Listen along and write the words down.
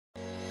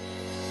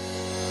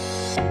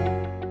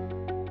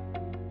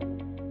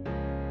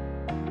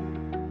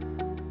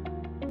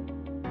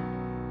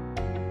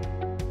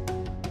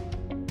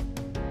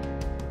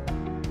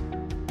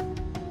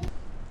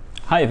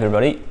Hi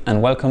everybody,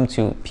 and welcome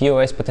to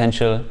POS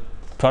Potential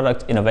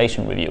Product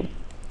Innovation Review.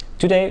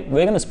 Today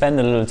we're going to spend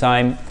a little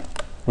time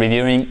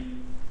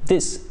reviewing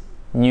this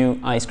new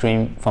ice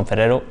cream from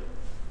Ferrero,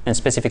 and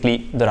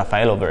specifically the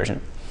Raffaello version.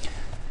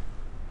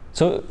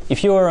 So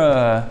if you're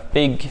a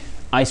big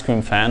ice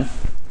cream fan,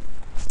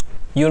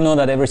 you'll know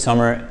that every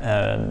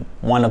summer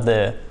one of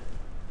the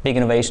big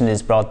innovations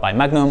is brought by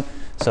Magnum.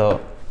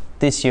 So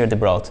this year they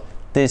brought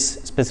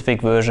this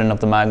specific version of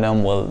the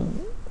Magnum. We'll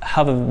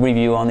have a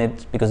review on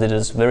it because it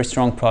is a very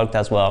strong product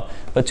as well.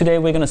 But today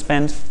we're going to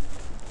spend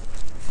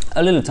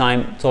a little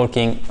time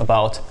talking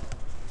about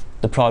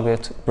the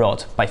product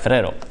brought by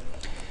Ferrero.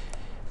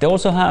 They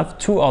also have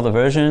two other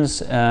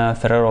versions,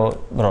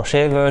 Ferrero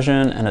Rocher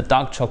version and a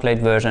dark chocolate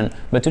version,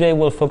 but today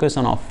we'll focus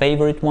on our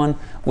favorite one,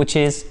 which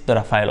is the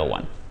Raffaello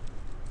one.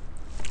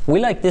 We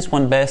like this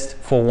one best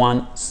for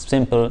one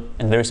simple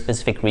and very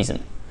specific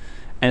reason,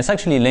 and it's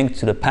actually linked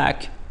to the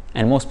pack,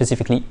 and more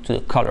specifically to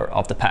the color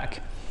of the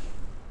pack.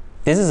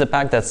 This is a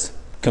pack that's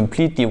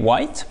completely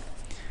white,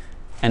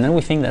 and then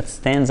we think that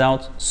stands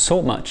out so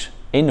much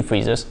in the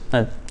freezers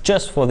that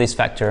just for this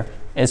factor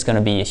it's going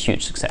to be a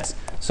huge success.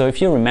 So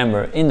if you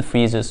remember, in the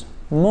freezers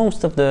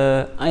most of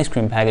the ice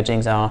cream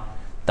packagings are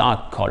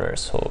dark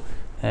colors, so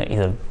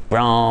either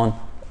brown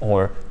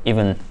or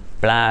even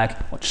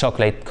black or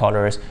chocolate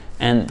colors,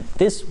 and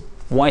this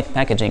white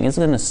packaging is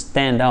going to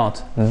stand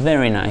out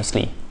very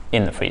nicely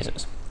in the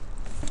freezers.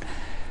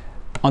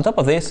 On top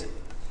of this,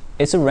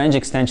 it's a range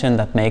extension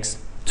that makes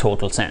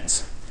total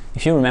sense.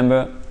 If you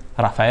remember,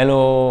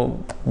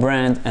 Raffaello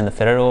brand and the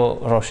Ferrero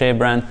Rocher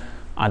brand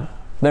are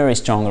very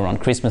strong around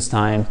Christmas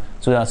time,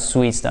 so there are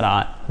sweets that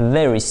are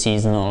very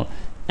seasonal,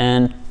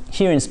 and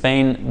here in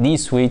Spain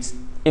these sweets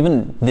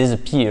even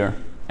disappear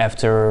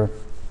after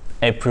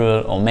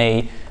April or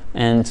May,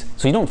 and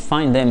so you don't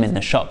find them in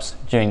the shops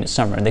during the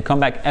summer. They come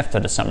back after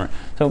the summer.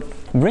 So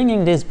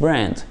bringing this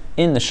brand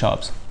in the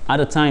shops at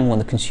a time when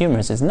the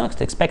consumers is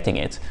not expecting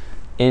it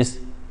is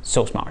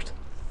so smart.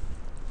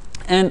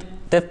 And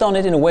they've done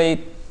it in a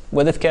way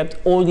where they've kept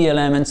all the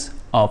elements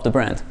of the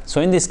brand.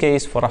 So in this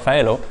case for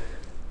Raffaello,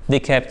 they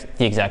kept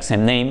the exact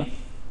same name,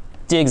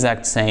 the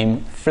exact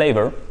same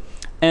flavor,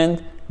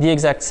 and the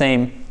exact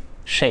same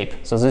shape.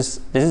 So this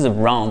is a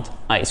round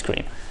ice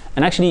cream.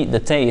 And actually the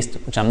taste,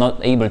 which I'm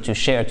not able to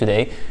share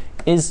today,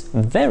 is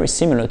very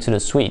similar to the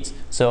sweets.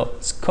 So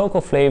it's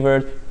cocoa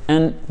flavored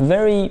and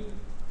very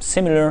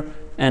similar,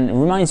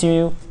 and reminds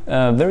you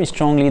very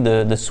strongly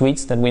the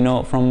sweets that we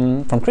know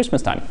from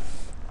Christmas time.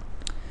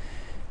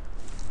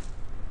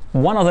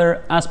 One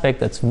other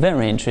aspect that's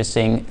very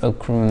interesting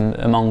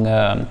among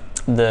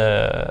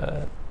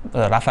the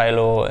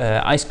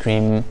Raffaello ice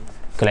cream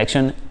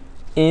collection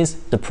is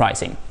the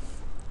pricing.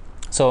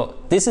 So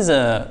this is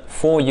a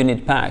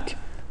 4-unit pack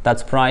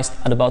that's priced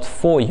at about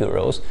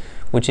 €4,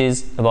 which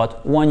is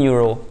about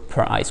 €1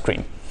 per ice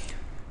cream.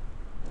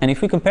 And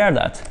if we compare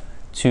that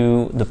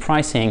to the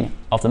pricing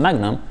of the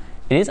Magnum,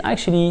 it is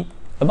actually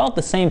about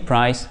the same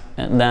price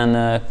than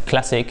a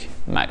classic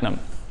Magnum.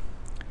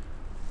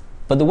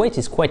 But the weight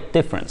is quite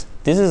different.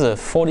 This is a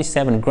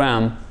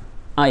 47-gram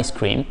ice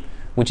cream,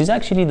 which is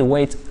actually the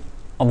weight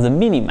of the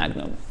mini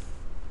Magnum.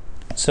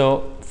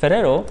 So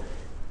Ferrero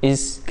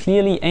is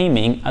clearly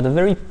aiming at a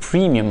very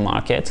premium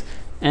market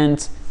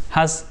and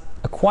has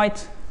a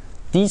quite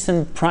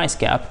decent price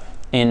gap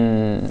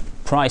in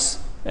price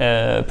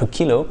per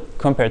kilo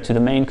compared to the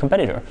main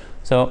competitor.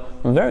 So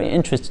I'm very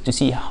interested to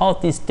see how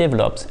this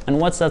develops and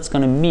what that's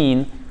going to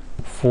mean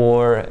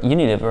for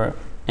Unilever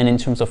and in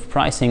terms of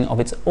pricing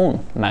of its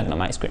own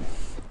Magnum ice cream.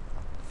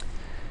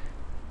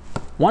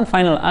 One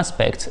final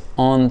aspect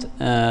on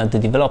the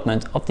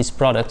development of this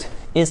product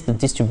is the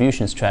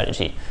distribution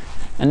strategy.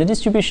 And the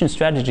distribution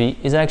strategy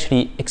is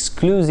actually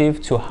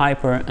exclusive to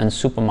hyper and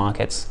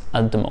supermarkets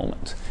at the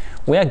moment.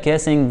 We are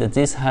guessing that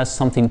this has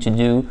something to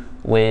do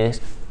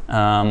with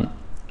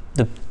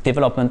the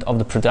development of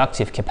the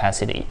productive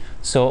capacity.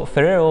 So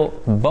Ferrero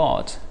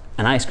bought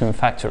an ice cream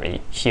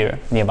factory here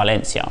near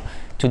Valencia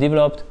to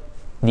develop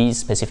these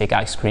specific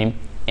ice cream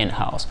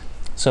in-house.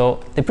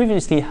 So they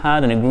previously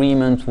had an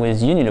agreement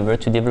with Unilever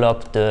to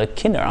develop the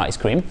Kinder ice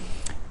cream,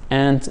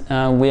 and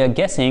we are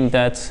guessing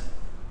that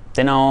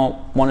they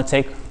now want to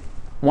take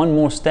one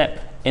more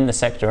step in the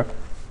sector,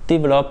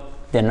 develop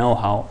their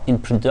know-how in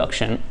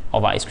production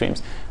of ice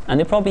creams. And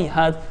they probably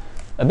had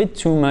a bit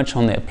too much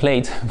on their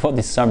plate for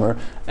this summer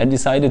and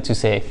decided to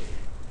say,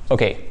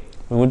 okay,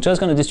 we're just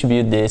going to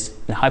distribute this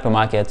in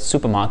hypermarket,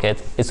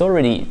 supermarket. It's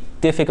already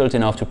difficult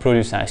enough to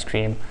produce ice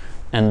cream,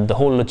 and the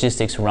whole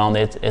logistics around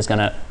it we're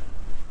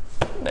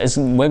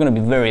going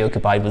to be very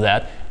occupied with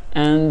that,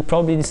 and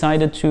probably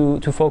decided to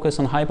focus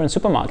on hyper and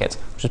supermarkets,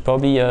 which is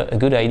probably a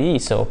good idea.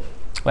 So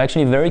we're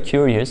actually very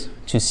curious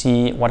to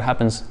see what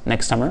happens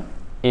next summer,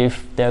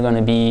 if they're going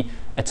to be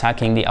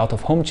attacking the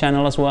out-of-home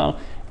channel as well,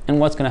 and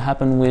what's going to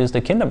happen with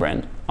the Kinder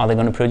brand. Are they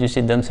going to produce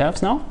it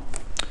themselves now?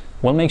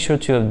 We'll make sure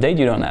to update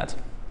you on that.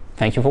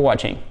 Thank you for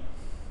watching.